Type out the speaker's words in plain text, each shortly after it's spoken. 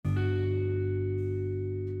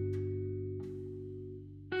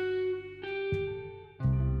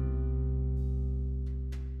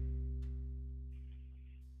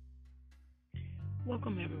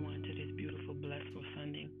Welcome everyone to this beautiful, blissful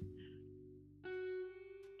Sunday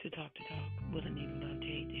to talk with Anita Love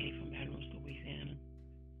J from Baton Rouge, Louisiana.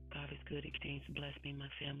 God is good. He continues to bless me. My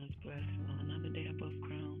family's blessed. On another day above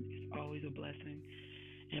ground is always a blessing.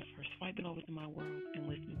 And for swiping over to my world and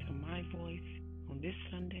listening to my voice on this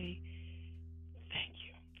Sunday, thank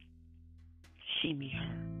you. She, me,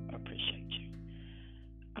 her. Appreciate you.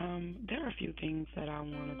 There are a few things that I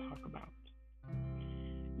want to talk about.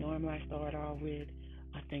 Normally, I start off with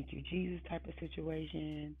a thank you, Jesus type of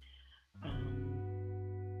situation.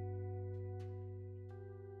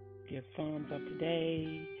 Give Psalms of the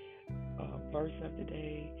day, verse of the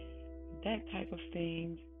day, that type of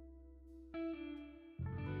things.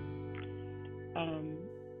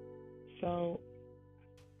 So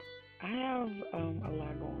I have a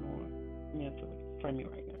lot going on mentally for me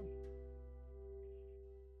right now.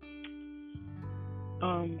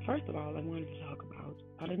 First of all, I wanted to talk about,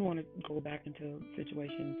 I didn't want to go back into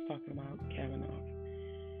situations talking about Kavanaugh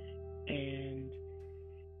and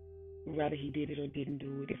whether he did it or didn't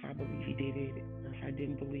do it, if I believe he did it, or if I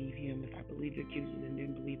didn't believe him, if I believe the accusers and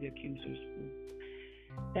didn't believe the accusers.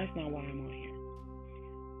 That's not why I'm on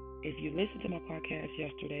here. If you listened to my podcast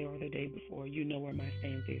yesterday or the day before, you know where my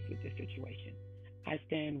stance is with this situation. I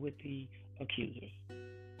stand with the accusers,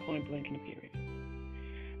 point blank in the period.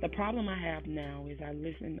 The problem I have now is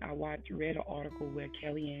read an article where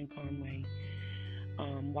Kellyanne Conway,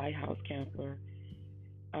 White House counselor,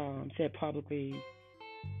 said publicly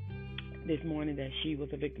this morning that she was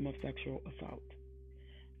a victim of sexual assault.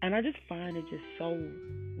 And I just find it just so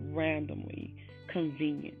randomly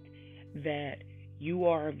convenient that you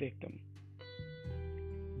are a victim,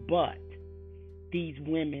 but these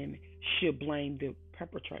women should blame the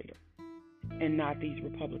perpetrator and not these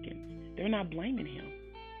Republicans. They're not blaming him.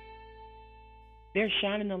 They're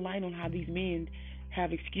shining the light on how these men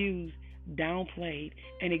have excused, downplayed,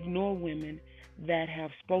 and ignored women that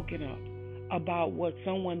have spoken up about what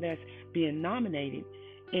someone that's being nominated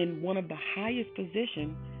in one of the highest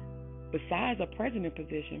positions, besides a president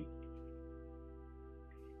position,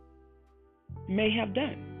 may have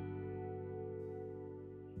done.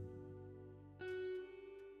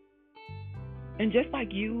 And just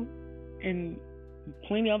like you and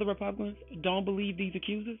plenty of other Republicans don't believe these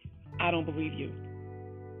accusers, I don't believe you.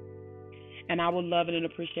 And I would love it and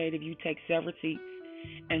appreciate if you take several seats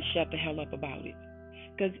and shut the hell up about it.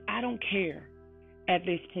 Because I don't care at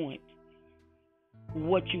this point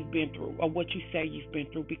what you've been through or what you say you've been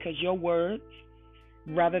through, because your words,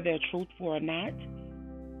 whether they're truthful or not,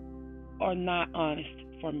 are not honest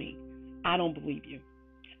for me. I don't believe you.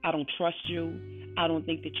 I don't trust you. I don't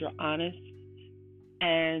think that you're honest.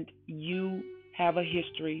 And you have a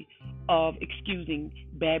history of excusing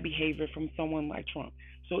bad behavior from someone like Trump.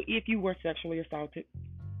 So if you were sexually assaulted,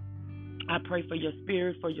 I pray for your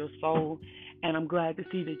spirit, for your soul, and I'm glad to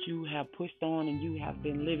see that you have pushed on and you have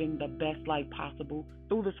been living the best life possible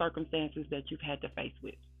through the circumstances that you've had to face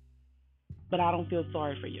with. But I don't feel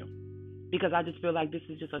sorry for you, because I just feel like this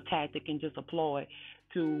is just a tactic and just a ploy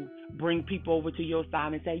to bring people over to your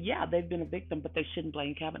side and say, yeah, they've been a victim, but they shouldn't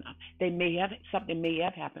blame Kavanaugh. Something may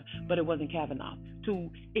have happened, but it wasn't Kavanaugh. To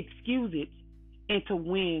excuse it and to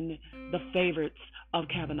win the favorites of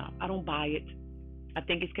Kavanaugh. I don't buy it. I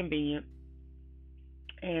think it's convenient.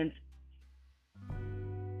 And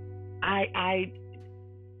I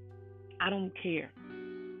don't care.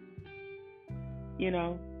 You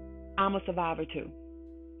know, I'm a survivor too.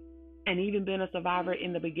 And even being a survivor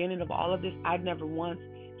in the beginning of all of this, I've never once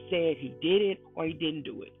said he did it or he didn't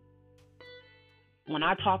do it. When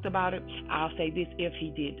I talked about it, I'll say this if he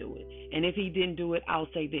did do it. And if he didn't do it, I'll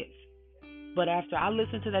say this. But after I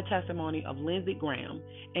listened to that testimony of Lindsey Graham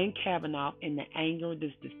and Kavanaugh and the anger,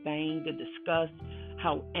 this disdain, the disgust,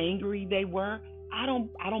 how angry they were, I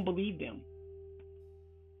don't believe them.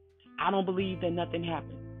 I don't believe that nothing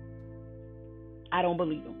happened. I don't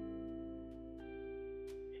believe them.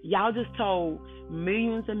 Y'all just told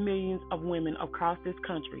millions and millions of women across this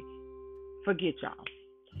country, forget y'all.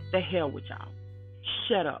 The hell with y'all.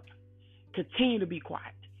 Shut up. Continue to be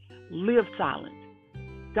quiet. Live silent.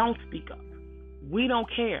 Don't speak up. We don't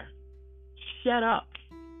care. Shut up.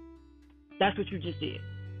 That's what you just did.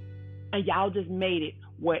 And y'all just made it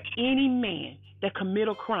where any man that commit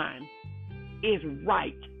a crime is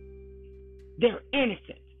right. They're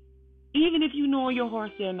innocent. Even if you know in your heart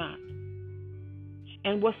they're not.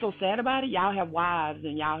 And what's so sad about it, y'all have wives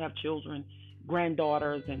and y'all have children,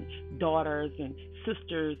 granddaughters and daughters and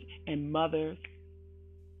sisters and mothers.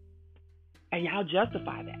 And y'all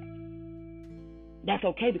justify that. That's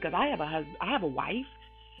okay, because I have a husband, I have a wife,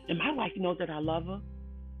 and my wife knows that I love her.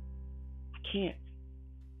 I can't.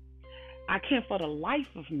 I can't for the life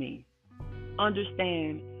of me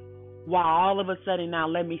understand why all of a sudden now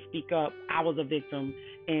let me speak up. I was a victim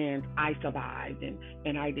and I survived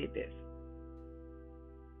and I did this.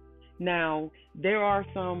 Now, there are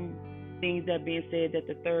some things that being said that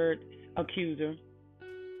the third accuser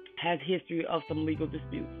has history of some legal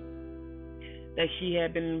disputes. That she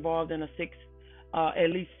had been involved in at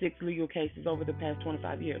least six legal cases over the past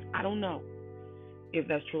 25 years. I don't know if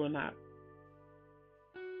that's true or not.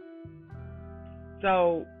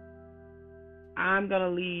 So I'm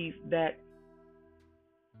gonna leave that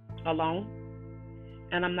alone,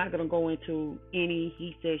 and I'm not gonna go into any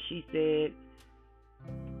he said, she said,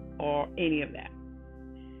 or any of that.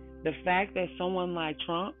 The fact that someone like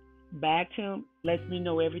Trump backed him lets me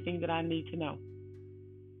know everything that I need to know.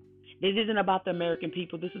 This isn't about the American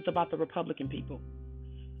people. This is about the Republican people.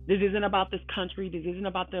 This isn't about this country. This isn't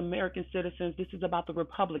about the American citizens. This is about the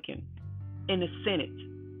Republican in the Senate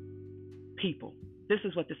people. This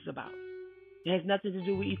is what this is about. It has nothing to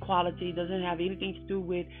do with equality. It doesn't have anything to do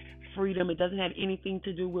with freedom. It doesn't have anything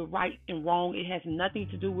to do with right and wrong. It has nothing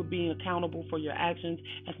to do with being accountable for your actions.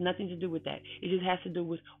 It has nothing to do with that. It just has to do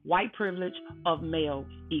with white privilege of male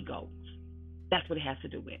egos. That's what it has to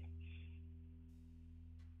do with.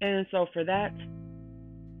 And so for that,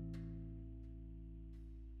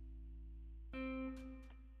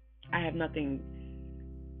 I have nothing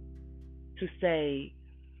to say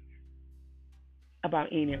about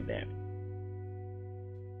any of that.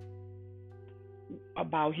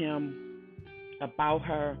 About him, about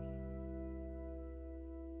her.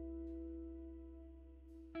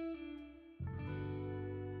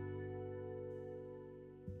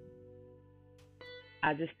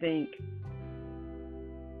 I just think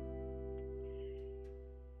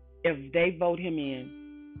if they vote him in,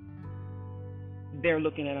 they're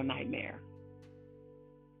looking at a nightmare.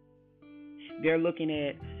 They're looking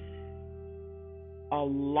at a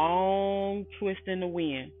long twist in the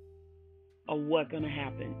wind of what's going to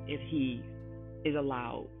happen if he is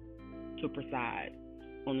allowed to preside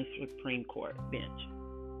on the Supreme Court bench.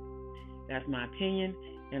 That's my opinion,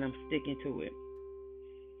 and I'm sticking to it.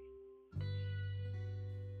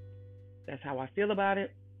 That's how I feel about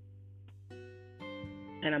it,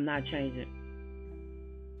 and I'm not changing.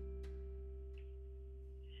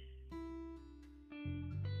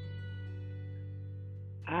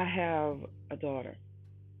 I have a daughter.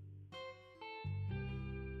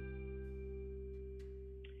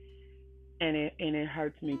 And it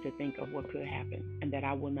hurts me to think of what could happen and that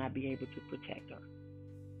I will not be able to protect her.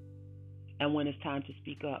 And when it's time to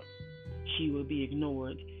speak up, she will be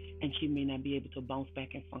ignored and she may not be able to bounce back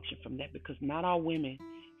and function from that because not all women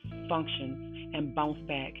function and bounce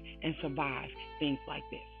back and survive things like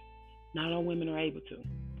this. Not all women are able to.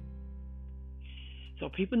 So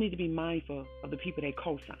people need to be mindful of the people they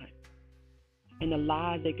co-sign and the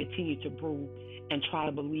lies they continue to brew and try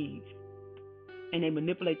to believe. And they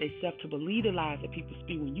manipulate themselves to believe the lies that people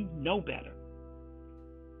speak when you know better.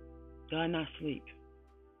 God not sleep.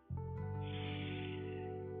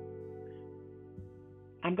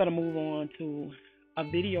 I'm going to move on to a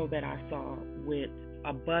video that I saw with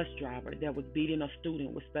a bus driver that was beating a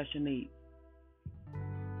student with special needs.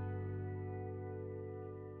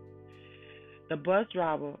 The bus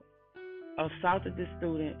driver assaulted this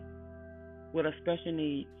student with a special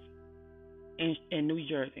needs in New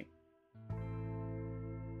Jersey.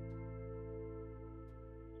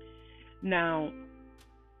 Now,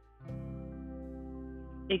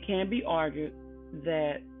 it can be argued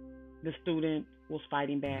that the student was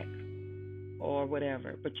fighting back or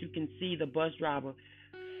whatever, but you can see the bus driver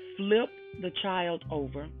flip the child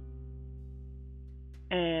over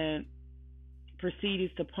and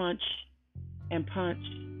proceeded to punch and punch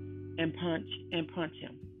and punch and punch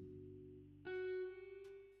him.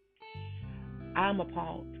 I'm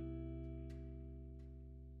appalled.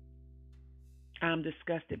 I'm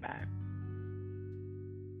disgusted by it.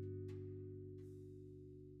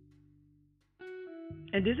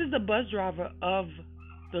 And this is the bus driver of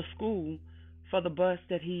the school for the bus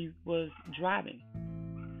that he was driving.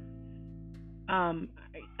 I'm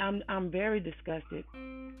very disgusted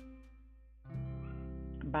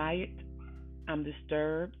by it. I'm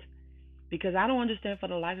disturbed because I don't understand for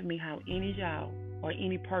the life of me how any child or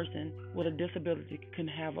any person with a disability can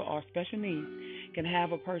have or special needs can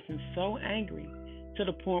have a person so angry to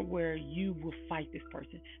the point where you will fight this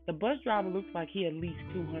person. The bus driver looks like he at least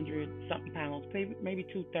 200 something pounds, maybe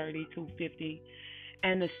 230, 250.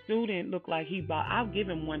 And the student looked like I'll give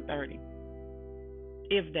him 130,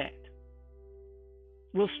 if that.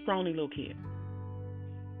 Real scrawny little kid.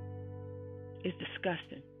 It's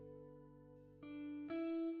disgusting.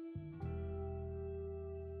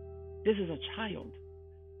 This is a child.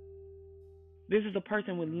 This is a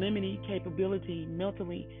person with limited capability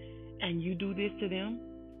mentally, and you do this to them.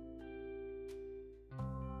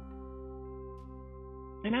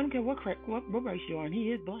 And I don't care what race you are, and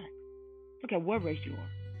he is black. I don't care what race you are.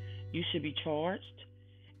 You should be charged,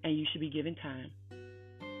 and you should be given time.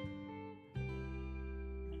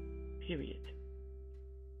 Period.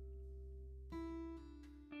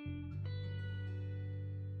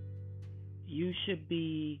 You should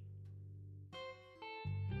be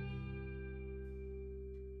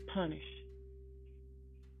punished.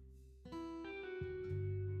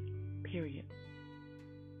 Period.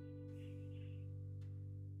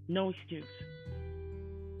 No excuse.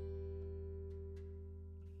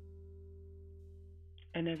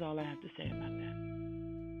 And that's all I have to say about that.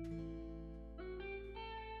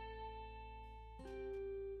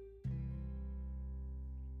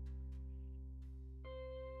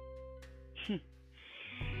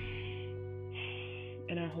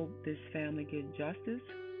 And I hope this family gets justice,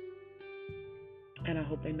 and I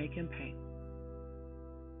hope they make him pay.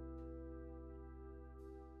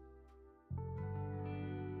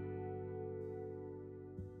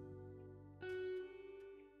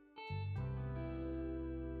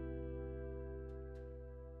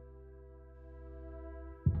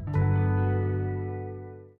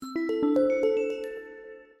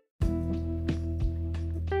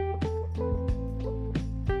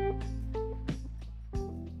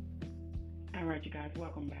 All right, you guys,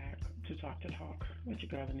 welcome back to Talk to Talk with your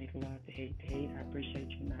girl Anita Love to Hate. I appreciate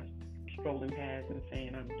you not scrolling past and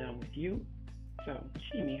saying I'm done with you. So,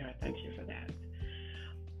 she, me, her, thank you for that.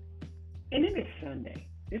 And then it's Sunday.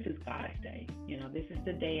 This is God's day. This is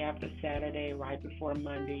the day after Saturday, right before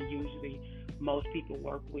Monday. Usually, most people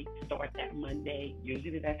work week start that Monday.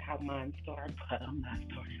 Usually, that's how mine starts, but I'm not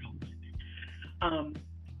starting on Monday.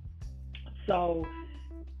 So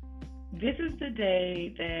this is the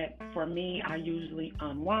day that, for me, I usually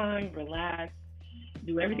unwind, relax,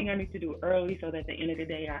 do everything I need to do early so that at the end of the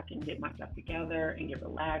day I can get myself together and get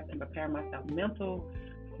relaxed and prepare myself mental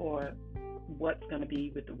for what's going to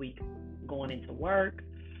be with the week going into work.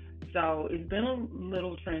 So it's been a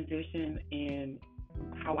little transition in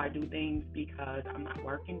how I do things because I'm not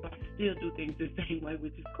working, but I still do things the same way,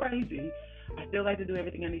 which is crazy. I still like to do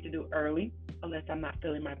everything I need to do early unless I'm not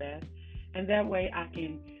feeling my best. And that way I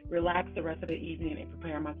can relax the rest of the evening and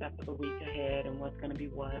prepare myself for the week ahead and what's going to be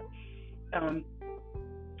what. Um,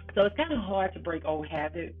 so it's kind of hard to break old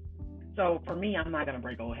habits. So for me, I'm not going to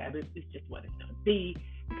break old habits. It's just what it's going to be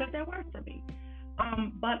because that works for me.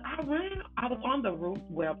 But I was on the Root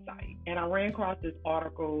website and I ran across this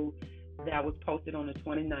article that was posted on the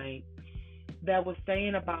 29th that was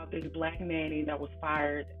saying about this black nanny that was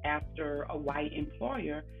fired after a white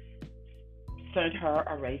employer sent her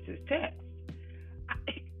a racist text.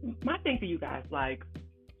 My thing for you guys, like,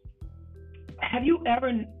 have you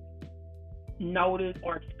ever noticed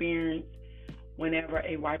or experienced whenever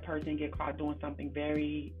a white person get caught doing something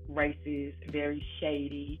very racist, very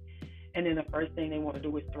shady, and then the first thing they want to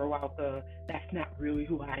do is throw out that's not really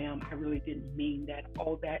who I am, I really didn't mean that,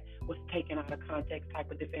 all that was taken out of context type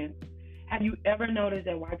of defense? Have you ever noticed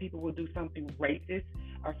that white people will do something racist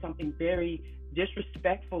or something very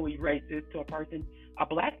disrespectfully racist to a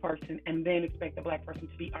black person, and then expect the black person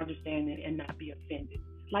to be understanding and not be offended?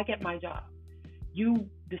 Like at my job, you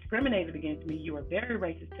discriminated against me, you were very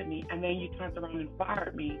racist to me, and then you turned around and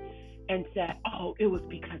fired me and said, oh, it was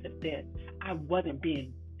because of this. I wasn't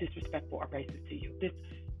being disrespectful or racist to you.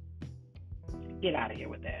 Get out of here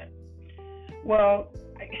with that. Well,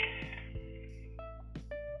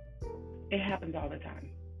 it happens all the time,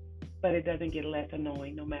 but it doesn't get less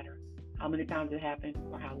annoying no matter how many times it happens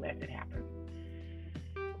or how less it happens.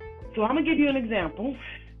 So I'm going to give you an example.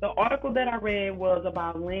 The article that I read was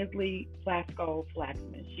about Lindsley Plasko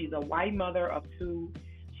Flaxman. She's a white mother of two.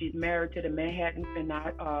 She's married to the Manhattan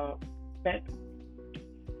financier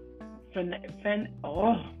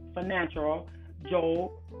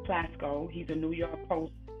Joel Plasko. He's a New York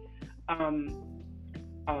Post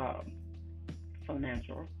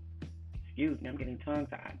financier. Excuse me, I'm getting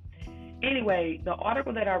tongue-tied. Anyway, the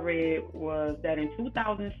article that I read was that in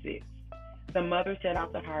 2006, the mother set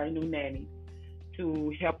out to hire a new nanny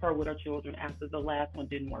to help her with her children after the last one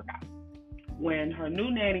didn't work out. When her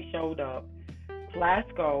new nanny showed up,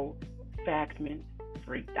 Plasko Flaxman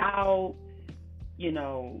freaked out,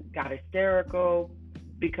 got hysterical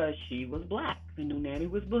because she was black. The new nanny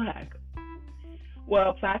was black.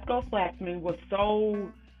 Well, Plasko Flaxman was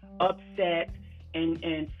so upset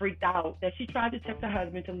and freaked out that she tried to text her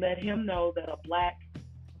husband to let him know that a black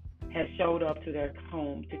had showed up to their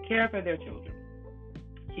home to care for their children.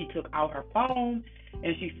 She took out her phone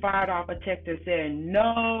and she fired off a text that said,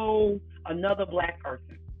 "No, another black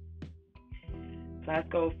person."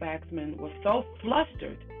 Plasko Faxman was so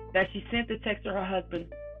flustered that she sent the text to her husband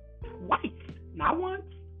twice, not once,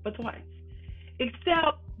 but twice.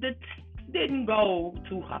 Except the text didn't go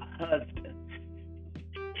to her husband.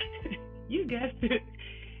 You guessed it.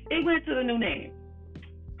 It went to the new name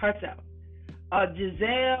herself,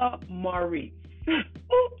 Giselle Maurice.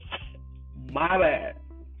 Oops, my bad.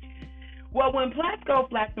 Well, when Plasko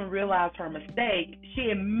Flaxman realized her mistake, she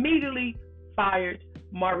immediately fired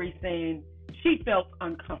Maurice, saying she felt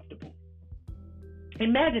uncomfortable.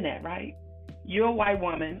 Imagine that, right? You're a white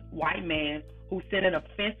woman, white man, who sent an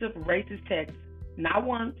offensive racist text, not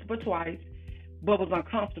once, but twice, but was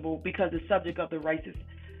uncomfortable because the subject of the racist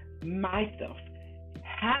myself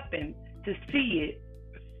happened to see it,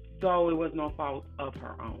 though it was no fault of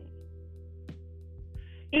her own.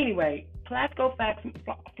 Anyway, Plasko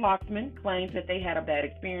Flaxman claims that they had a bad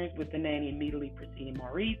experience with the nanny immediately preceding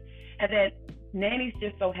Maurice, and that nannies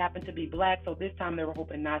just so happened to be black, so this time they were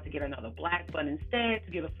hoping not to get another black, but instead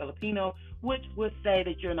to get a Filipino, which would say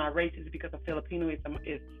that you're not racist because a Filipino is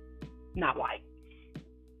not white,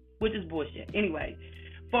 which is bullshit. Anyway,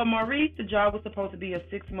 for Maurice, the job was supposed to be a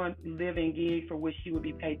 6-month live-in gig for which she would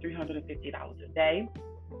be paid $350 a day.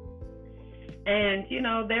 And,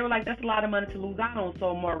 they were like, that's a lot of money to lose out on.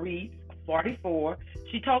 So Maurice, 44,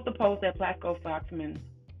 she told the Post that Plasko Flaxman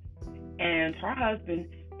and her husband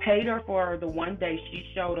paid her for the one day she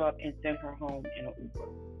showed up and sent her home in an Uber.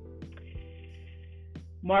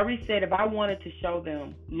 Maurice said, if I wanted to show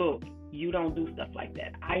them, look, you don't do stuff like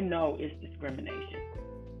that, I know it's discrimination.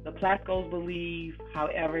 The Plaskos believe,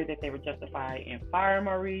 however, that they were justified in firing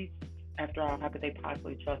Maurice. After all, how could they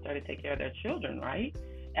possibly trust her to take care of their children, right?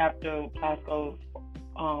 After Plasko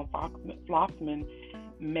Flaxman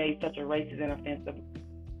made such a racist and offensive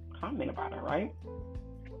comment about her, right?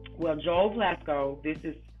 Well, Joel Plasko, this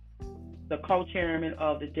is the co-chairman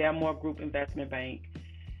of the Delmore Group Investment Bank,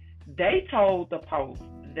 they told the Post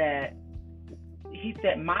that he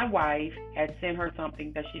said, my wife had sent her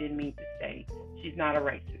something that she didn't mean to say. She's not a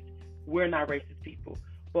racist. We're not racist people.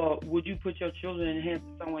 But would you put your children in the hands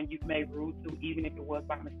of someone you've made rude to, even if it was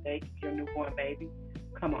by mistake, your newborn baby?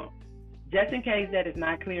 Come on. Just in case that is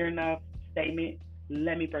not clear enough statement,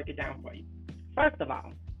 let me break it down for you. First of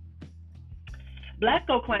all,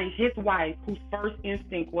 Plasko claims his wife, whose first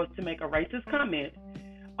instinct was to make a racist comment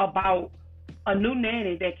about a new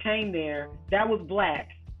nanny that came there that was black,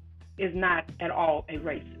 is not at all a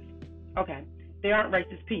racist. Okay, they aren't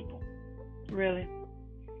racist people. Really?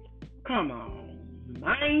 Come on,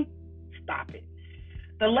 man. Stop it.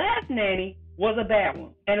 The last nanny was a bad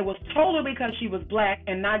one, and it was totally because she was black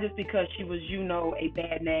and not just because she was, a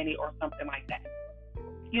bad nanny or something like that.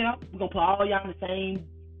 We're going to put all y'all in the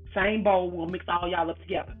same bowl. We'll mix all y'all up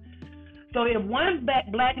together. So if one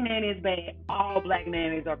black nanny is bad, all black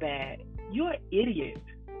nannies are bad. You're an idiot.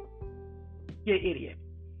 You're an idiot.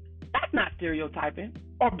 That's not stereotyping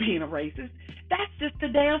or being a racist. That's just the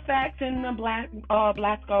damn facts in the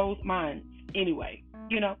Plasko's minds. Anyway,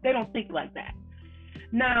 they don't think like that.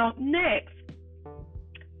 Now, next,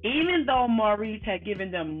 even though Maurice had given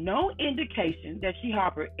them no indication that she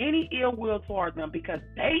harbored any ill will toward them because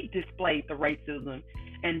they displayed the racism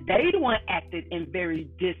and they the one acted in very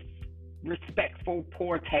disrespectful,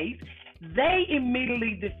 poor taste, they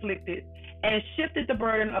immediately deflected and shifted the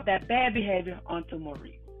burden of that bad behavior onto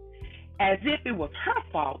Maurice, as if it was her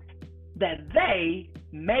fault that they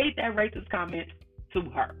made that racist comment to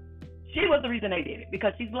her. She was the reason they did it,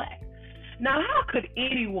 because she's black. Now, how could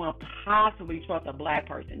anyone possibly trust a black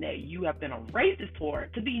person that you have been a racist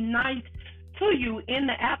toward to be nice to you in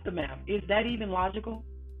the aftermath? Is that even logical?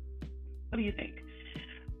 What do you think?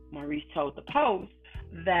 Maurice told the Post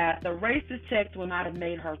that the racist text would not have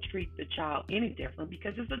made her treat the child any different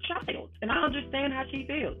because it's a child, and I understand how she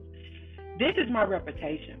feels. This is my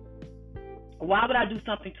reputation. Why would I do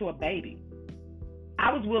something to a baby?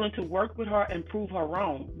 I was willing to work with her and prove her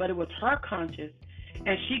wrong, but it was her conscience,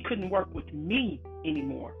 and she couldn't work with me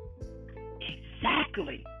anymore.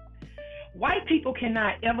 Exactly. White people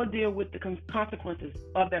cannot ever deal with the consequences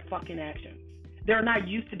of their fucking actions. They're not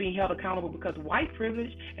used to being held accountable because white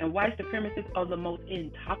privilege and white supremacy are the most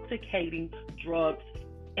intoxicating drugs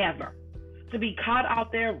ever. To be caught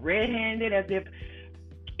out there red-handed as if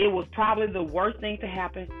it was probably the worst thing to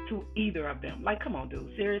happen to either of them. Like, come on,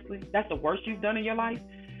 dude, seriously? That's the worst you've done in your life?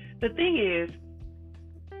 The thing is,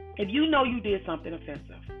 if you know you did something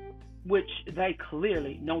offensive, which they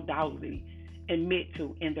clearly, no doubtly, admit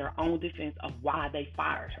to in their own defense of why they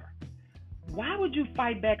fired her, why would you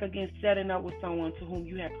fight back against setting up with someone to whom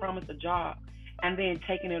you had promised a job and then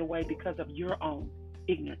taking it away because of your own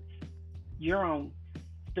ignorance, your own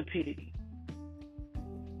stupidity.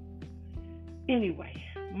 Anyway,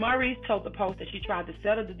 Maurice told the Post that she tried to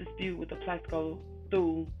settle the dispute with the Plasko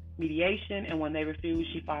through mediation, and when they refused,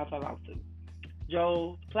 she filed a lawsuit.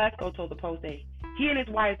 Joe Plasko told the Post that he and his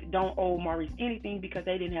wife don't owe Maurice anything because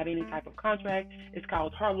they didn't have any type of contract. It's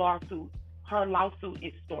called her lawsuit. Her lawsuit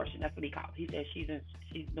extortion. That's what he called it. He said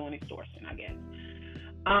she's doing extortion, I guess.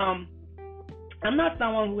 Um, I'm not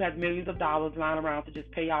someone who has millions of dollars lying around to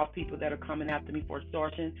just pay off people that are coming after me for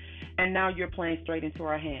extortion, and now you're playing straight into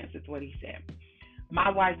our hands, is what he said. My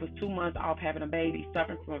wife was 2 months off having a baby,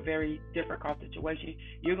 suffering from a very difficult situation.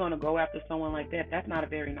 You're going to go after someone like that. That's not a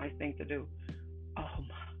very nice thing to do.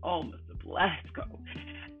 Oh, Mr. Blasco.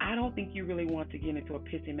 I don't think you really want to get into a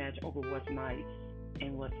pissing match over what's nice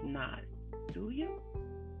and what's not, do you?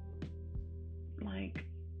 Like,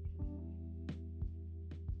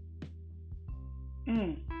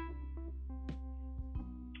 mm.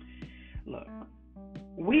 Look,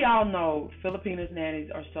 we all know Filipinos nannies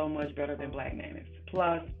are so much better than black nannies.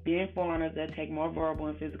 Plus, being foreigners that take more verbal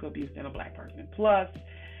and physical abuse than a black person. Plus,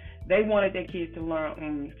 they wanted their kids to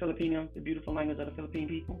learn Filipino, the beautiful language of the Philippine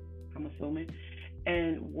people, I'm assuming.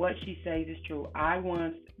 And what she says is true. I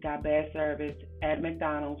once got bad service at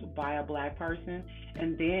McDonald's by a black person,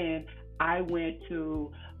 and then I went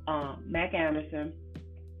to Mac Anderson,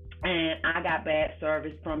 and I got bad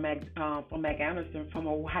service from Mac Anderson from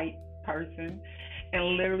a white person.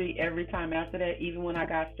 And literally every time after that, even when I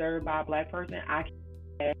got served by a black person,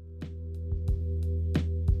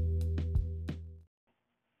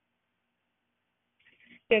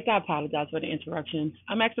 Yes, I apologize for the interruption.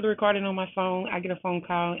 I'm actually recording on my phone. I get a phone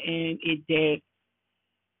call and it did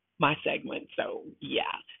my segment. So yeah.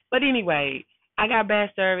 But anyway, I got bad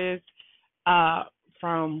service uh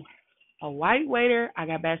from a white waiter. I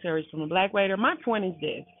got bad service from a black waiter. My point is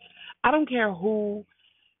this. I don't care who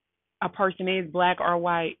a person is, black or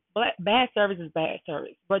white. Bad service is bad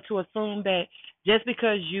service. But to assume that just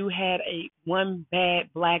because you had a one bad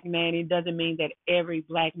black nanny doesn't mean that every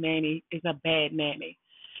black nanny is a bad nanny.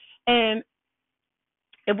 And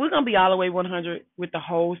if we're gonna be all the way 100 with the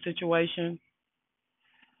whole situation,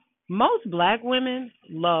 most black women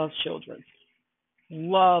love children,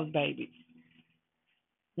 love babies.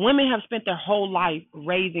 Women have spent their whole life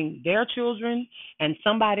raising their children and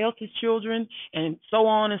somebody else's children and so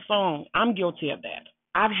on and so on. I'm guilty of that.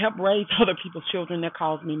 I've helped raise other people's children that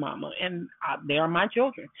calls me mama, and they are my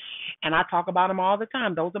children. And I talk about them all the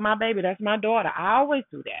time. Those are my baby. That's my daughter. I always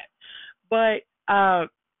do that. But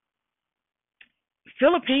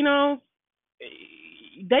Filipinos,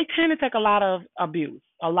 they tend to take a lot of abuse,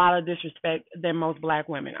 a lot of disrespect than most black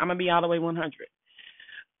women. I'm going to be all the way 100.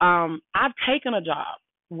 I've taken a job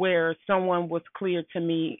where someone was clear to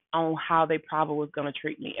me on how they probably was going to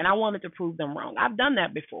treat me, and I wanted to prove them wrong. I've done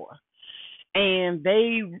that before, and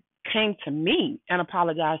they came to me and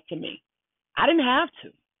apologized to me. I didn't have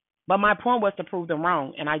to, but my point was to prove them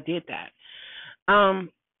wrong, and I did that.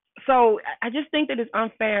 So I just think that it's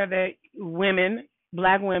unfair that women,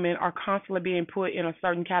 black women, are constantly being put in a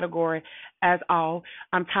certain category as all.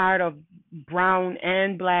 I'm tired of brown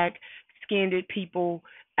and black skinned people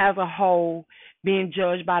as a whole being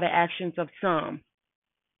judged by the actions of some.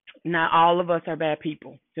 Not all of us are bad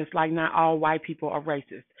people, just like not all white people are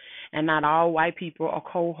racist. And not all white people are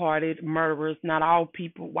cold hearted murderers. Not all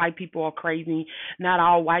white people are crazy. Not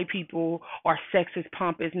all white people are sexist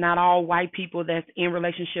pompous. Not all white people that's in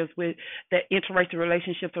relationships with that interracial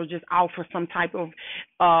relationships are just out for some type of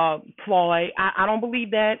ploy. I don't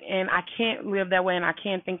believe that, and I can't live that way, and I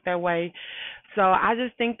can't think that way. So I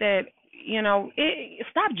just think that,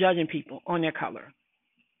 stop judging people on their color.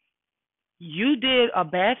 You did a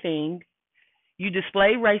bad thing. You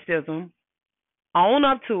displayed racism. Own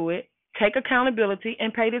up to it. Take accountability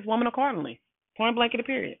and pay this woman accordingly. Point blank at a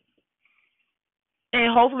period.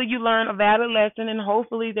 And hopefully you learn a valid lesson, and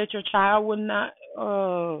hopefully that your child will not.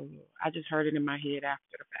 Oh, I just heard it in my head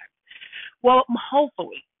after the fact. Well,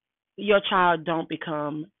 hopefully your child don't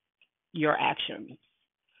become your actions.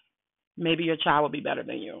 Maybe your child will be better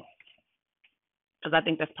than you, because I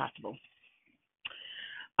think that's possible.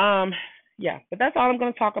 Um, yeah, but that's all I'm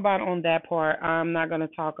going to talk about on that part. I'm not going to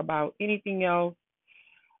talk about anything else.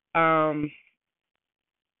 Um,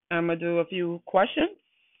 I'm going to do a few questions.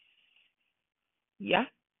 Yeah,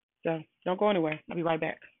 so don't go anywhere. I'll be right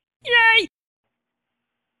back. Yay!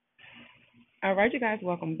 All right, you guys,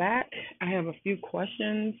 welcome back. I have a few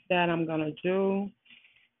questions that I'm going to do,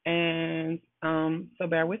 and so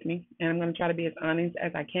bear with me. And I'm going to try to be as honest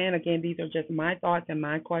as I can. Again, these are just my thoughts and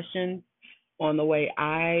my questions on the way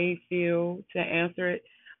I feel to answer it.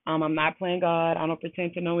 I'm not playing God. I don't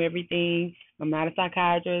pretend to know everything. I'm not a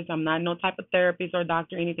psychiatrist. I'm not no type of therapist or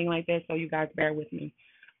doctor, anything like that. So you guys bear with me.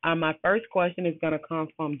 My first question is gonna come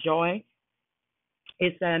from Joy.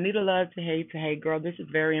 It's I need a love to hate, girl. This is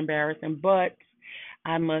very embarrassing, but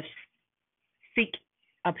I must seek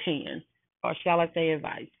opinion, or shall I say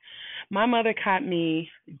advice. My mother caught me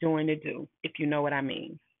doing the do, if you know what I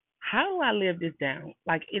mean. How do I live this down?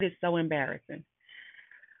 Like it is so embarrassing.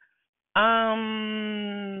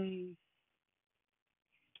 Um,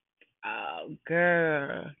 oh,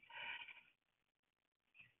 girl,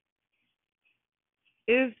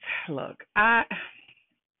 is look, I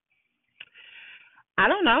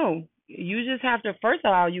don't know. You just have to. First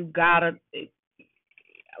of all, you gotta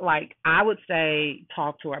like I would say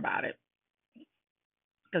talk to her about it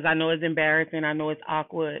because I know it's embarrassing. I know it's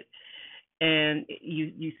awkward, and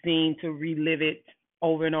you seem to relive it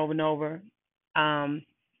over and over and over. Um,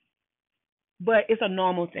 but it's a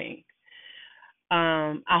normal thing.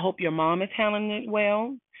 I hope your mom is handling it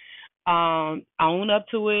well. Own up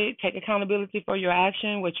to it. Take accountability for your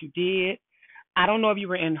action, what you did. I don't know if you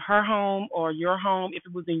were in her home or your home. If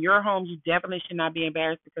it was in your home, you definitely should not be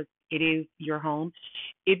embarrassed because it is your home.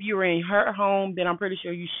 If you were in her home, then I'm pretty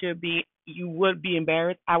sure you would be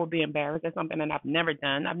embarrassed. I would be embarrassed. That's something that I've never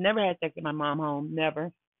done. I've never had sex in my mom home,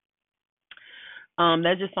 never.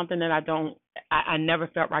 That's just something that I never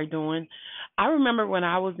felt right doing. I remember when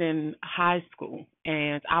I was in high school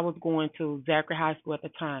and I was going to Zachary High School at the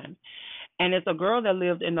time. And it's a girl that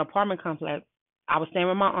lived in the apartment complex. I was staying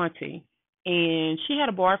with my auntie, and she had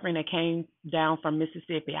a boyfriend that came down from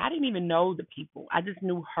Mississippi. I didn't even know the people. I just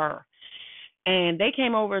knew her. And they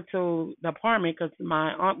came over to the apartment because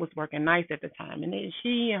my aunt was working nights at the time. And then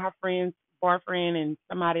she and her friend's boyfriend and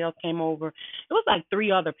somebody else came over. It was like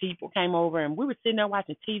three other people came over, and we were sitting there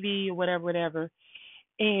watching TV or whatever, whatever.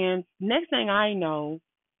 And next thing I know,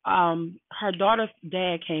 her daughter's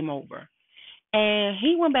dad came over, and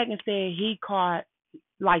he went back and said he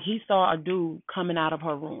saw a dude coming out of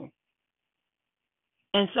her room.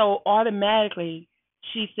 And so automatically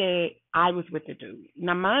she said I was with the dude.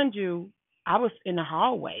 Now mind you, I was in the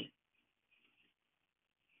hallway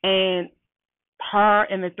and her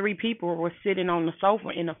and the three people were sitting on the sofa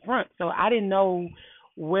in the front. So I didn't know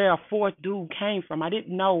where a fourth dude came from. I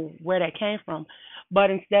didn't know where that came from. But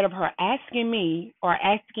instead of her asking me or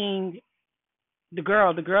asking the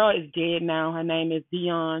girl is dead now. Her name is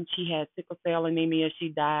Dion. She had sickle cell anemia. She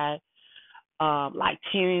died like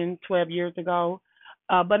 10, 12 years ago.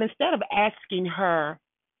 But instead of asking her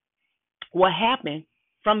what happened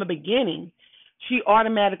from the beginning, she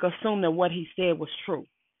automatically assumed that what he said was true.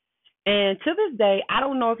 And to this day, I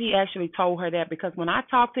don't know if he actually told her that because when I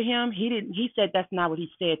talked to him, he didn't. He said that's not what he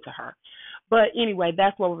said to her. But anyway,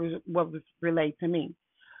 that's what was relayed to me.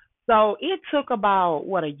 So it took about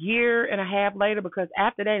what a year and a half later because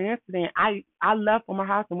after that incident, I left from her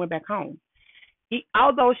house and went back home.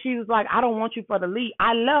 Although she was like, I don't want you for the lead,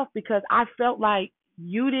 I left because I felt like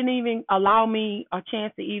you didn't even allow me a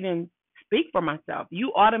chance to even speak for myself.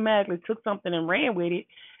 You automatically took something and ran with it,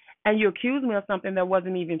 and you accused me of something that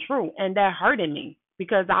wasn't even true, and that hurted me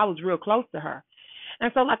because I was real close to her.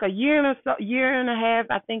 And so, like a year and a half,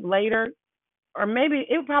 I think later, or maybe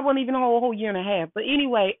it probably wasn't even a whole year and a half. But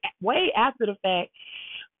anyway, way after the fact,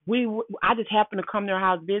 I just happened to come to her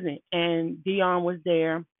house visit, and Dion was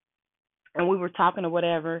there, and we were talking or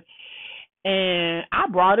whatever, and I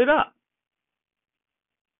brought it up.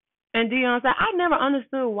 And Dion said, I never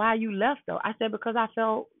understood why you left though. I said, because I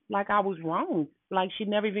felt like I was wrong. Like she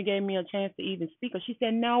never even gave me a chance to even speak. Or she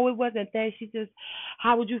said, no, it wasn't that. She just,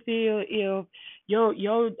 how would you feel if your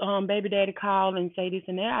baby daddy called and say this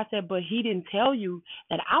and that? I said, but he didn't tell you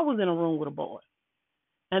that I was in a room with a boy.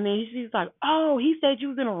 And then she's like, oh, he said you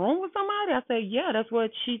was in a room with somebody? I said, yeah, that's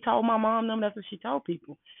what she told my mom. Them. That's what she told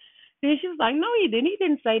people. Then she was like, no, he didn't. He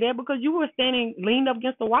didn't say that because you were standing leaned up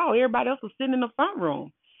against the wall. Everybody else was sitting in the front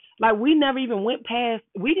room. Like we never even went past.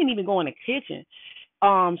 We didn't even go in the kitchen.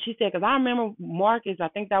 She said, because I remember Marcus, I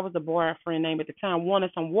think that was the boyfriend name at the time,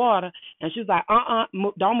 wanted some water, and she was like,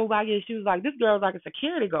 don't move out here. She was like, this girl's like a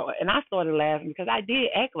security guard, and I started laughing because I did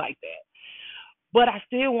act like that, but I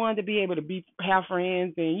still wanted to be able to be have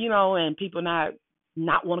friends and and people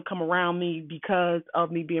not want to come around me because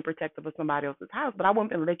of me being protective of somebody else's house. But I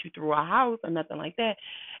wasn't gonna let you through our house or nothing like that.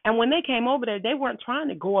 And when they came over there, they weren't trying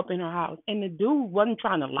to go up in her house, and the dude wasn't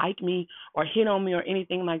trying to like me or hit on me or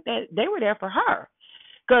anything like that. They were there for her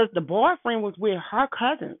because the boyfriend was with her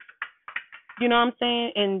cousins. You know what I'm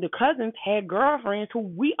saying? And the cousins had girlfriends who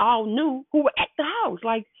we all knew who were at the house.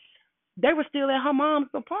 Like they were still at her mom's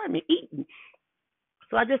apartment eating.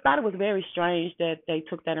 So I just thought it was very strange that they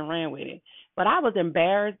took that and ran with it. But I was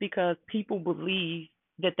embarrassed because people believed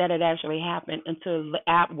that that had actually happened until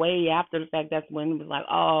way after the fact. That's when it was like,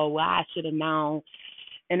 oh, well, I should have known.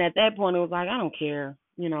 And at that point, it was like, I don't care,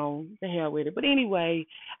 the hell with it. But anyway,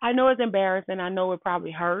 I know it's embarrassing. I know it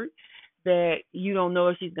probably hurt that you don't know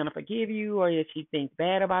if she's going to forgive you or if she thinks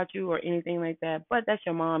bad about you or anything like that. But that's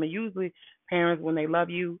your mom. And usually, parents, when they love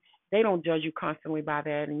you, they don't judge you constantly by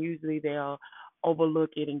that. And usually, they'll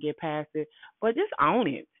overlook it and get past it. But just own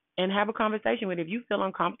it and have a conversation with it. If you feel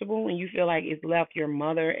uncomfortable and you feel like it's left your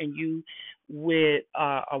mother and you with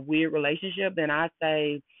a weird relationship, then I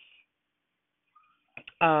say,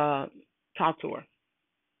 uh, talk to her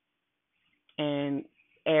and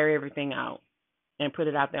air everything out and put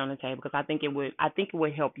it out there on the table because I think it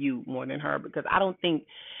would help you more than her because I don't think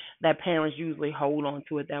that parents usually hold on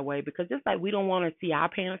to it that way because just like we don't want to see our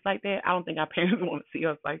parents like that, I don't think our parents want to see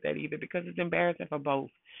us like that either because it's embarrassing for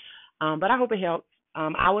both. But I hope it helps.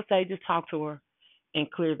 I would say just talk to her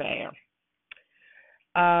and clear the air.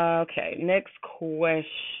 Okay, next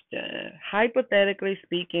question. Hypothetically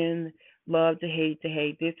speaking, love to hate to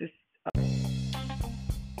hate. This is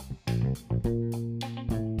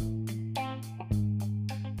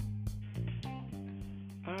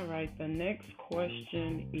all right. The next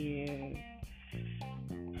question is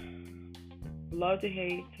love to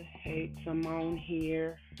hate. Simone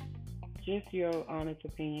here. Just your honest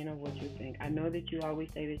opinion of what you think. I know that you always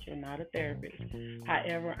say that you're not a therapist.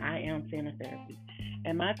 However, I am seeing a therapist.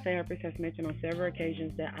 And my therapist has mentioned on several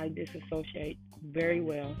occasions that I disassociate very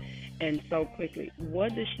well and so quickly.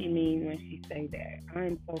 What does she mean when she say that?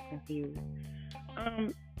 I'm so confused.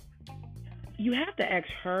 Um, you have to ask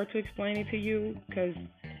her to explain it to you because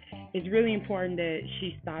it's really important that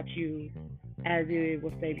she stops you as it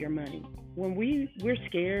will save your money. When we're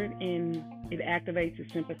scared and it activates the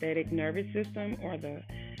sympathetic nervous system or the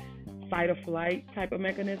fight or flight type of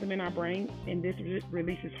mechanism in our brain, and this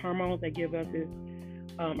releases hormones that give us this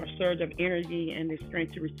a surge of energy and the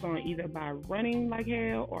strength to respond either by running like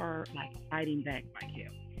hell or like fighting back like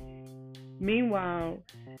hell. Meanwhile,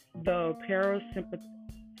 the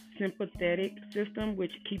parasympathetic system,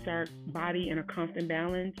 which keeps our body in a constant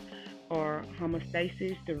balance or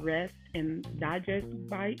homeostasis to rest and digest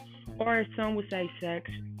bite, or as some would say, sex,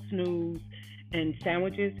 snooze, and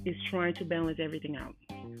sandwiches, is trying to balance everything out.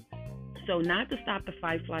 So, not to stop the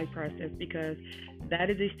fight flight process because that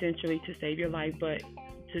is essentially to save your life, but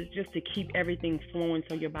to just to keep everything flowing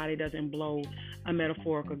so your body doesn't blow a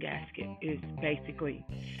metaphorical gasket is basically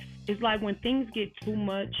it's like when things get too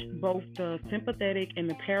much, both the sympathetic and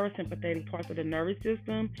the parasympathetic parts of the nervous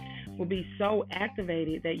system will be so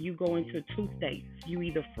activated that you go into two states. You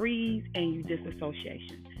either freeze and you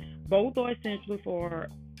disassociation. Both are essentially for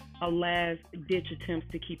a last ditch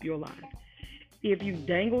attempt to keep you alive. If you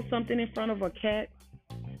dangle something in front of a cat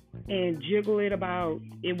and jiggle it about,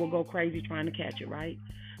 it will go crazy trying to catch it, right?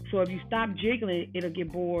 So if you stop jiggling, it'll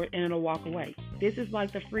get bored and it'll walk away. This is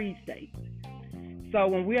like the freeze state. So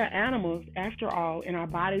when we are animals, after all, and our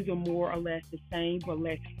bodies are more or less the same but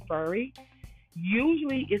less furry,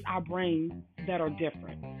 usually it's our brains that are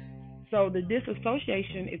different. So the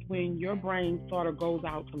disassociation is when your brain sort of goes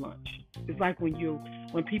out to lunch. It's like when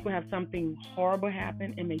people have something horrible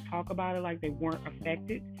happen and they talk about it like they weren't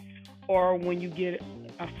affected, or when you get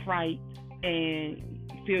a fright and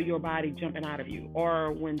feel your body jumping out of you,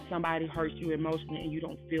 or when somebody hurts you emotionally and you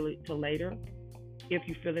don't feel it till later, if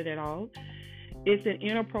you feel it at all. It's an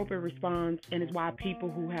inappropriate response, and it's why people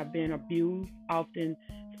who have been abused often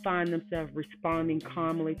find themselves responding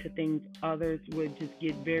calmly to things others would just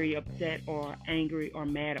get very upset or angry or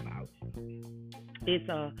mad about. It's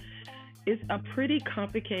a it's a pretty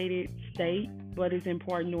complicated state, but it's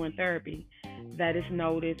important during therapy that it's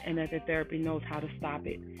noticed and that the therapy knows how to stop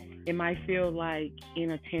it. It might feel like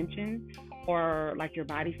inattention or like your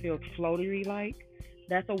body feels floatery like.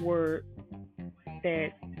 That's a word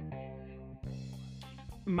that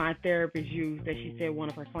my therapist used that she said one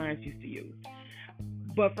of her clients used to use.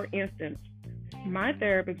 But for instance, my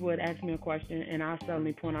therapist would ask me a question and I'll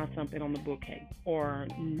suddenly point out something on the bookcase, or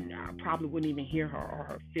I probably wouldn't even hear her or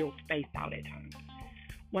her feel spaced out at times.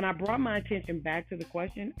 When I brought my attention back to the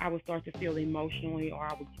question, I would start to feel emotionally, or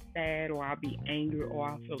I would be sad, or I'll be angry, or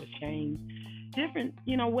I'll feel ashamed. Different,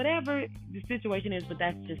 whatever the situation is, but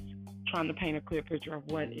that's just trying to paint a clear picture of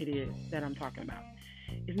what it is that I'm talking about.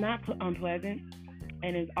 It's not unpleasant,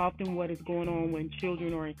 and is often what is going on when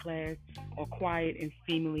children are in class or quiet and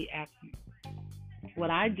seemingly absent. What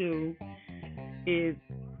I do is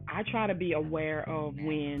I try to be aware of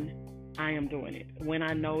when I am doing it. When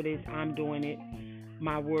I notice I'm doing it,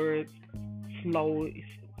 my words slow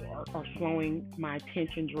or slowing my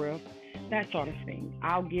attention drift, that sort of thing.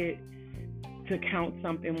 I'll get to count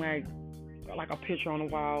something like a picture on the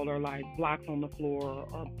wall or like blocks on the floor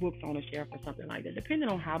or books on a shelf or something like that. Depending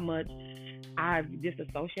on how much I've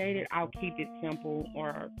disassociated, I'll keep it simple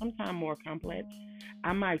or sometimes more complex.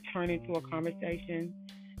 I might turn into a conversation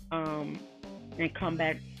um, and come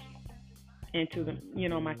back into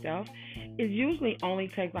myself. It usually only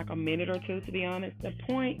takes like a minute or two, to be honest. The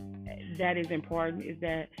point that is important is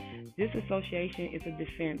that disassociation is a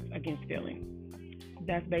defense against feeling.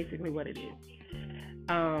 That's basically what it is.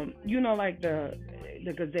 Like the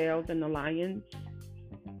gazelles and the lions,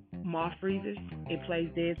 moth freezes. It plays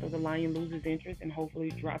dead, so the lion loses interest and hopefully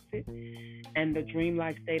drops it. And the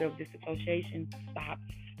dreamlike state of disassociation stops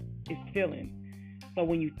its feeling. So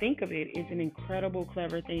when you think of it, it's an incredible,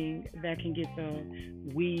 clever thing that can get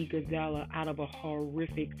the wee gazelle out of a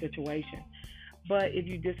horrific situation. But if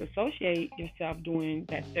you disassociate yourself during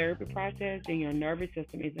that therapy process, then your nervous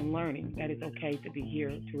system isn't learning that it's okay to be here,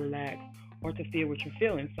 to relax, or to feel what you're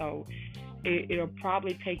feeling. So it'll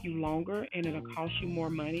probably take you longer and it'll cost you more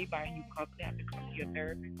money by you constantly have to come to your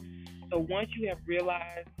therapist. So once you have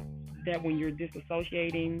realized that when you're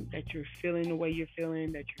disassociating, that you're feeling the way you're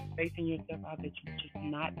feeling, that you're spacing yourself out, that you're just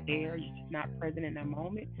not there, you're just not present in that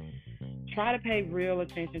moment, try to pay real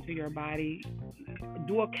attention to your body.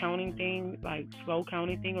 Do a counting thing, like slow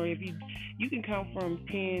counting thing, or if you can count from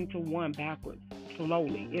 10 to 1 backwards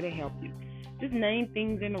slowly, it'll help you. Just name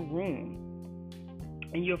things in a room,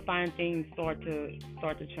 and you'll find things start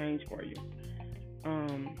to change for you.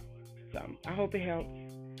 So I hope it helps.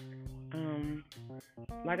 Um,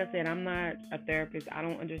 like I said, I'm not a therapist. I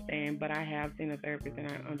don't understand, but I have seen a therapist and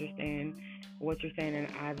I understand what you're saying, and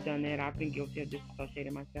I've done that. I've been guilty of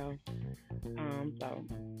disassociating myself. So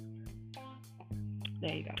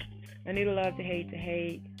there you go. I need to love to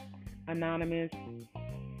hate. Anonymous.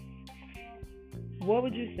 What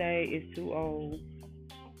would you say is too old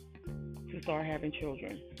to start having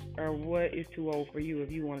children? Or what is too old for you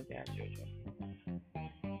if you wanted to have children?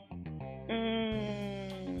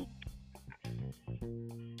 Mm,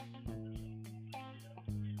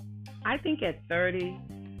 I think at 30,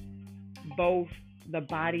 both the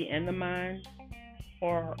body and the mind,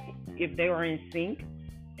 or if they were in sync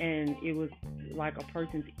and it was like a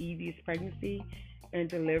person's easiest pregnancy and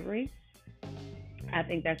delivery, I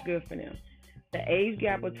think that's good for them. The age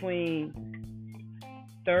gap between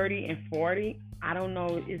 30 and 40, I don't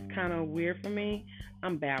know, it's kind of weird for me.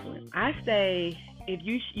 I'm babbling. I say if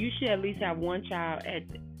you should at least have one child at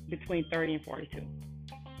between 30 and 42.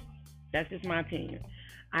 That's just my opinion.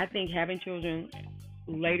 I think having children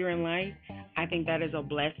later in life, I think that is a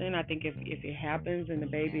blessing. I think if it happens and the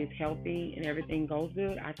baby is healthy and everything goes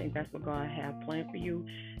good, I think that's what God has planned for you.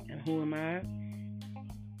 And who am I?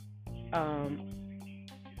 Um,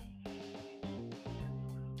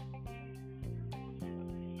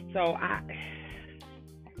 so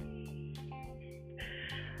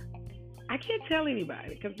I can't tell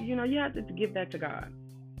anybody because you have to give that to God.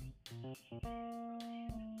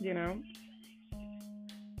 You know.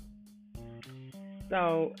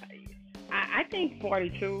 So I think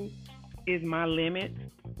 42 is my limit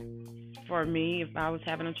for me. If I was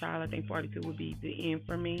having a child, I think 42 would be the end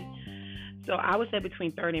for me. So I would say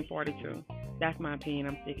between 30 and 42. That's my opinion.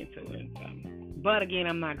 I'm sticking to it. So. But again,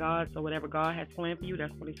 I'm not God, so whatever God has planned for you,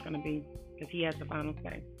 that's what it's going to be because He has the final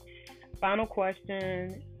say. Final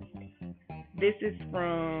question. This is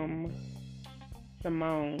from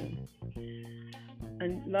Simone.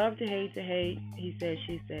 And love to hate, he said,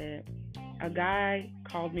 she said. A guy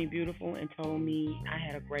called me beautiful and told me I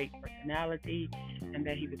had a great personality and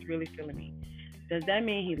that he was really feeling me. Does that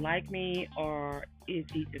mean he liked me or is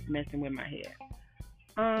he just messing with my head?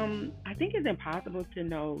 I think it's impossible to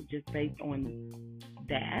know just based on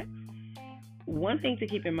that. One thing to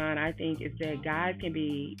keep in mind, I think, is that guys can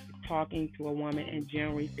be talking to a woman and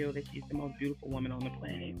generally feel that she's the most beautiful woman on the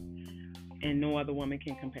planet and no other woman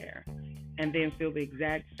can compare. And then feel the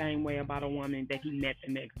exact same way about a woman that he met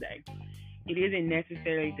the next day. It isn't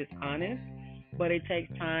necessarily dishonest, but it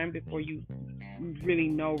takes time before you really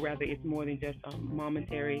know whether it's more than just a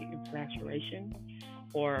momentary infatuation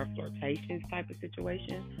or a flirtatious type of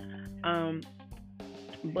situation.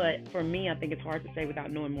 But for me, I think it's hard to say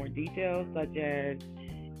without knowing more details, such as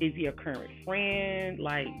is he a current friend?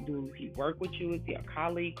 Like, do he work with you? Is he a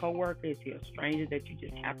colleague, coworker? Is he a stranger that you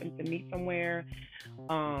just happened to meet somewhere?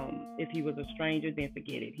 If he was a stranger, then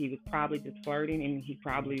forget it. He was probably just flirting and he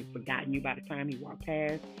probably forgotten you by the time he walked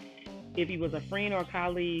past. If he was a friend or a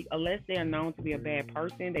colleague, unless they are known to be a bad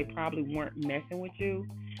person, they probably weren't messing with you.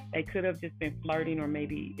 They could have just been flirting, or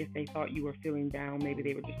maybe if they thought you were feeling down, maybe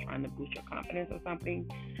they were just trying to boost your confidence or something.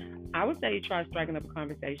 I would say try striking up a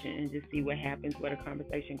conversation and just see what happens, where the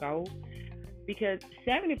conversation goes. Because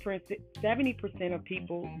 70% of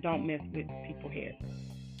people don't mess with people's heads,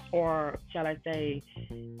 or shall I say,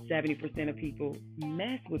 70% of people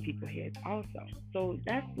mess with people's heads also. So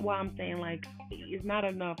that's why I'm saying, like, it's not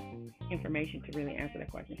enough information to really answer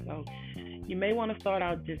that question. So you may want to start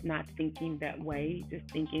out just not thinking that way, just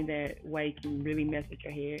thinking that way can really mess with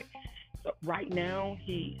your head. So right now,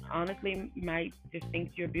 he honestly might just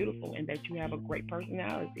think you're beautiful and that you have a great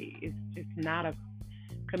personality. It's just not a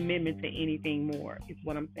commitment to anything more, is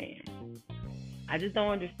what I'm saying. I just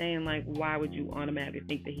don't understand, like, why would you automatically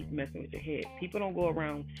think that he's messing with your head? People don't go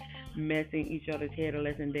around messing each other's head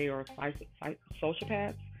unless they are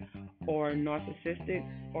sociopaths or narcissistic,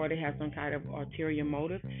 or they have some kind of ulterior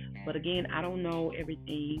motive. But again, I don't know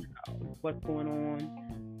everything, what's going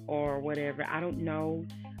on or whatever. I don't know.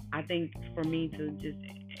 I think for me to just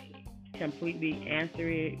completely answer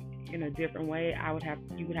it in a different way,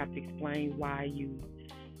 you would have to explain why you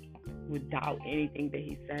would doubt anything that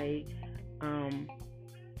he say. Um,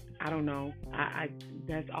 I don't know. I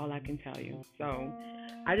That's all I can tell you. So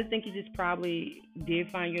I just think he just probably did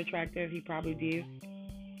find you attractive. He probably did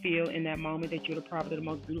feel in that moment that you're probably the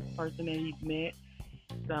most beautiful person that he's met.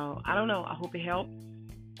 So I don't know. I hope it helped.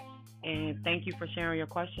 And thank you for sharing your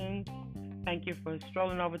questions. Thank you for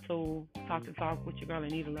strolling over to Talk to Talk with your girl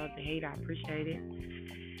Anita Love to Hate. I appreciate it.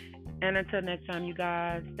 And until next time, you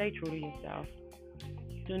guys, stay true to yourself.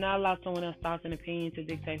 Do not allow someone else's thoughts and opinions to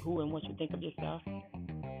dictate who and what you think of yourself.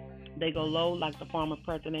 They go low like the former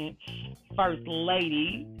president, First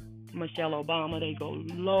Lady Michelle Obama. They go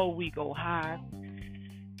low, we go high.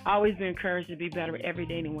 Always be encouraged to be better every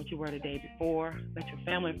day than what you were the day before. Let your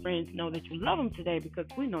family and friends know that you love them today, because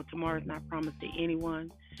we know tomorrow is not promised to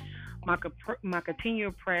anyone. My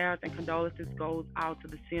continued prayers and condolences goes out to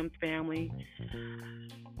the Sims family.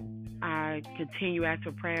 I continue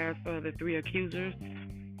active prayers for the three accusers,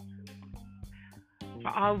 for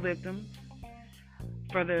all victims,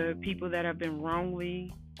 for the people that have been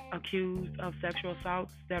wrongly accused of sexual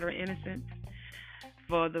assaults that are innocent,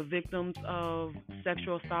 for the victims of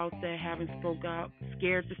sexual assaults that haven't spoke up,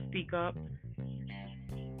 scared to speak up,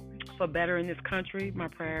 for better in this country, my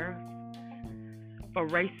prayers, for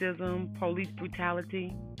racism, police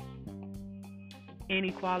brutality,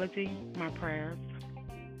 inequality, my prayers,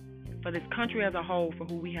 for this country as a whole, for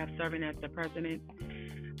who we have serving as the president,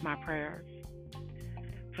 my prayers,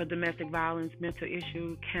 for domestic violence, mental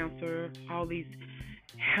issues, cancer, all these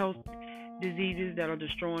health diseases that are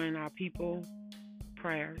destroying our people,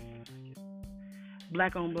 prayers.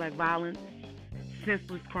 Black on black violence,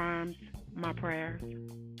 senseless crimes, my prayers.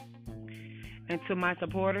 And to my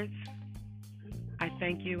supporters, I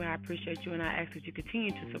thank you, I appreciate you, and I ask that you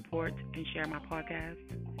continue to support and share my podcast.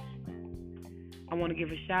 I want to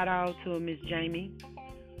give a shout out to Miss Jamie,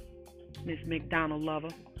 Miss McDonald Lover,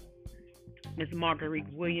 Miss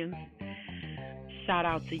Marguerite Williams. Shout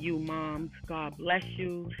out to you, moms. God bless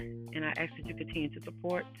you, and I ask that you continue to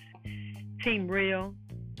support Team Real.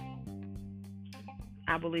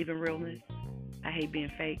 I believe in realness. I hate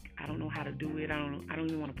being fake. I don't know how to do it. I don't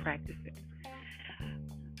even want to practice it.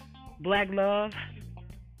 Black love.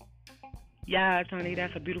 Yeah, Tony,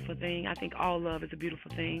 that's a beautiful thing. I think all love is a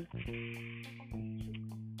beautiful thing.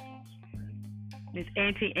 Miss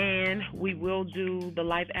Auntie Ann, we will do the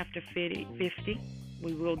Life After 50.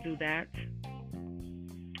 We will do that.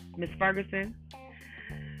 Miss Ferguson,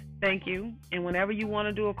 thank you. And whenever you want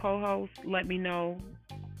to do a co-host, let me know.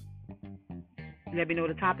 Let me know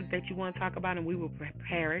the topic that you want to talk about, and we will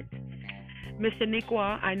prepare it. Miss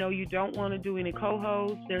Shaniqua, I know you don't want to do any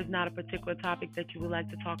co-hosts. There's not a particular topic that you would like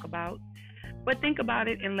to talk about. But think about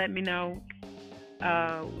it and let me know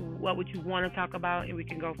what would you want to talk about, and we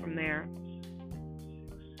can go from there.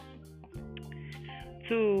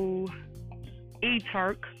 To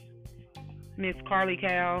E-Turk, Miss Carly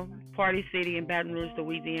Cal, Party City in Baton Rouge,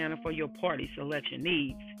 Louisiana, for your party selection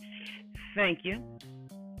needs. Thank you.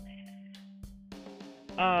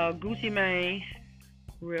 Gucci Mane,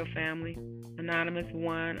 Real Family, Anonymous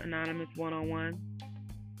 1, Anonymous 101.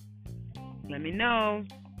 Let me know.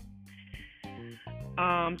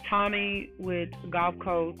 Tommy with Gulf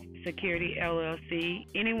Coast Security LLC.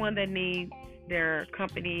 Anyone that needs their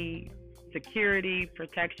company security,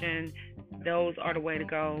 protection, those are the way to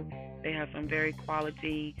go. They have some very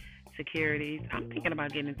quality securities. I'm thinking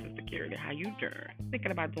about getting into security. How you doing?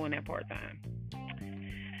 Thinking about doing that part-time.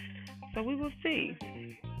 So we will see.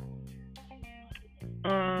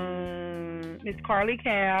 Miss Carly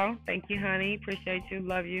Cal, thank you, honey. Appreciate you.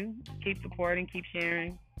 Love you. Keep supporting. Keep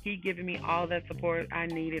sharing. He giving me all that support I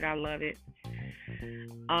needed. I love it.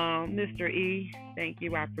 Mr. E, thank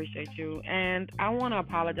you. I appreciate you. And I want to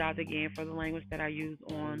apologize again for the language that I used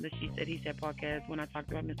on the She Said, He Said podcast when I talked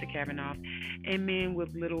about Mr. Kavanaugh and men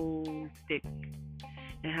with little sticks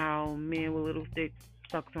and how men with little sticks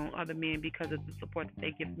sucks on other men because of the support that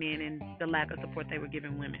they give men and the lack of support they were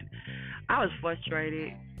giving women. I was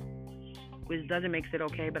frustrated, which doesn't make it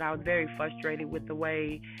okay, but I was very frustrated with the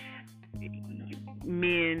way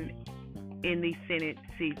men in these Senate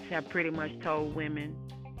seats have pretty much told women,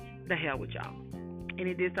 the hell with y'all. And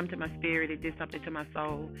it did something to my spirit, it did something to my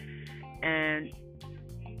soul, and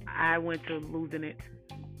I went to losing it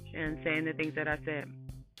and saying the things that I said.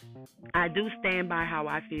 I do stand by how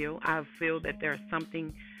I feel. I feel that there's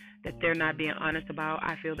something that they're not being honest about.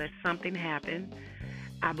 I feel that something happened.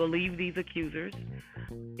 I believe these accusers.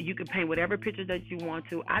 You can paint whatever picture that you want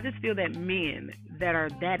to. I just feel that men that are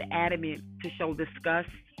that adamant to show disgust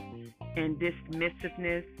and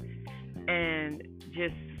dismissiveness and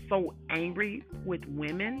just so angry with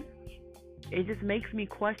women, it just makes me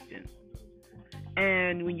question.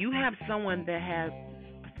 And when you have someone that has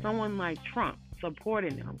someone like Trump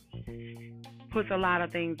supporting them, puts a lot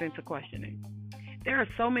of things into questioning. There are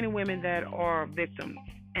so many women that are victims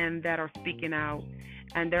and that are speaking out,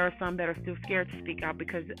 and there are some that are still scared to speak out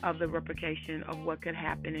because of the repercussion of what could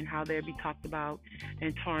happen and how they'll be talked about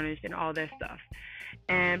and tarnished and all that stuff.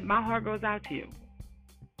 And my heart goes out to you.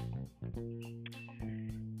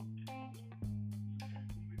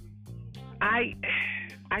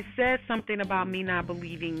 I said something about me not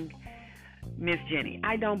believing Miss Jenny.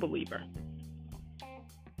 I don't believe her.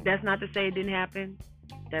 That's not to say it didn't happen.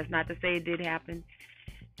 That's not to say it did happen.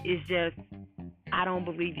 It's just I don't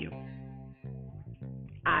believe you.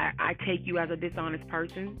 I take you as a dishonest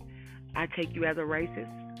person. I take you as a racist.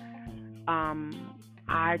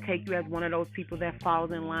 I take you as one of those people that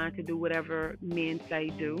falls in line to do whatever men say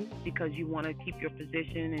do because you want to keep your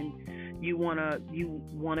position and you want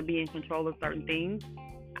to be in control of certain things.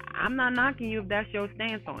 I'm not knocking you if that's your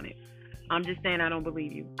stance on it. I'm just saying I don't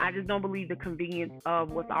believe you. I just don't believe the convenience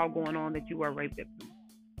of what's all going on that you are a rape victim.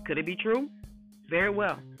 Could it be true? Very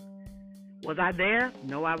well. Was I there?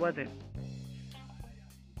 No, I wasn't.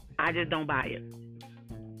 I just don't buy it.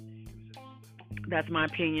 That's my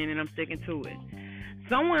opinion, and I'm sticking to it.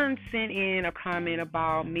 Someone sent in a comment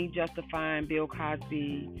about me justifying Bill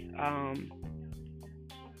Cosby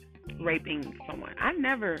raping someone. I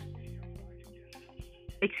never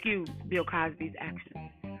excused Bill Cosby's actions.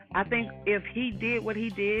 I think if he did what he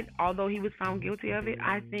did, although he was found guilty of it,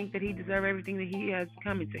 I think that he deserved everything that he has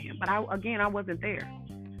coming to him. But I wasn't there.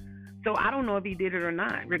 So I don't know if he did it or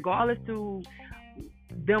not. Regardless to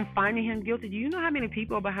them finding him guilty, do you know how many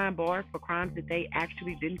people are behind bars for crimes that they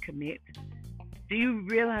actually didn't commit? Do you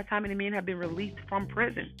realize how many men have been released from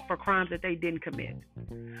prison for crimes that they didn't commit?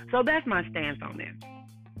 So that's my stance on that.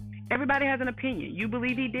 Everybody has an opinion. You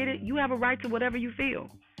believe he did it, you have a right to whatever you feel.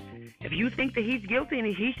 If you think that he's guilty and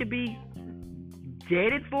he should be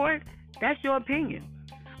deaded for it, that's your opinion.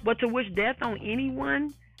 But to wish death on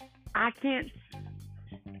anyone, I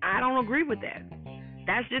don't agree with that.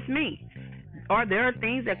 That's just me. Or there are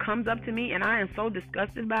things that comes up to me and I am so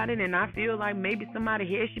disgusted about it and I feel like maybe somebody's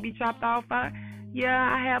head should be chopped off.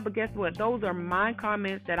 Yeah, I have, but guess what? Those are my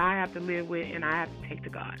comments that I have to live with and I have to take to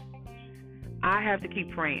God. I have to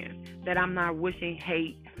keep praying that I'm not wishing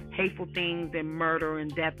hateful things and murder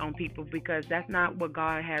and death on people because that's not what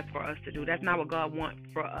God has for us to do. That's not what God wants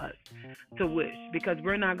for us to wish because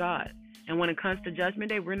we're not God. And when it comes to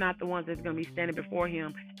Judgment Day, we're not the ones that's going to be standing before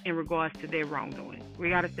Him in regards to their wrongdoing. We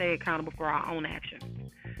got to stay accountable for our own actions.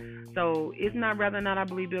 So it's not whether or not I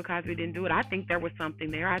believe Bill Cosby didn't do it. I think there was something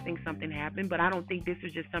there. I think something happened, but I don't think this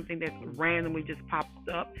was just something that randomly just popped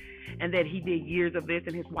up and that he did years of this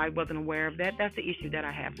and his wife wasn't aware of that. That's the issue that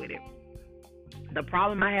I have with it. The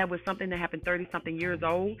problem I have with something that happened 30-something years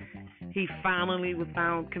old, he finally was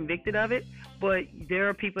found convicted of it, but there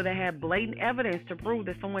are people that have blatant evidence to prove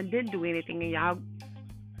that someone didn't do anything and y'all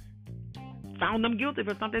found them guilty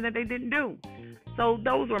for something that they didn't do. So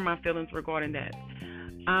those were my feelings regarding that.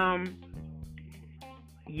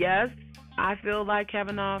 Yes, I feel like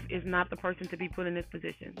Kavanaugh is not the person to be put in this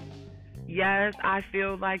position. Yes, I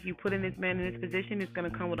feel like you putting this man in this position is going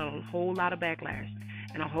to come with a whole lot of backlash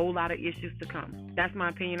and a whole lot of issues to come. That's my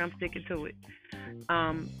opinion. I'm sticking to it.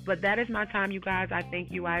 But that is my time, you guys. I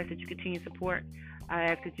thank you. I ask that you continue support. I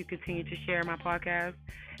ask that you continue to share my podcast.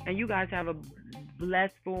 And you guys have a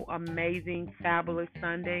blessful, amazing, fabulous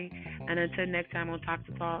Sunday. And until next time on Talk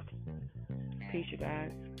to Talk, peace, you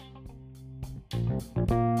guys.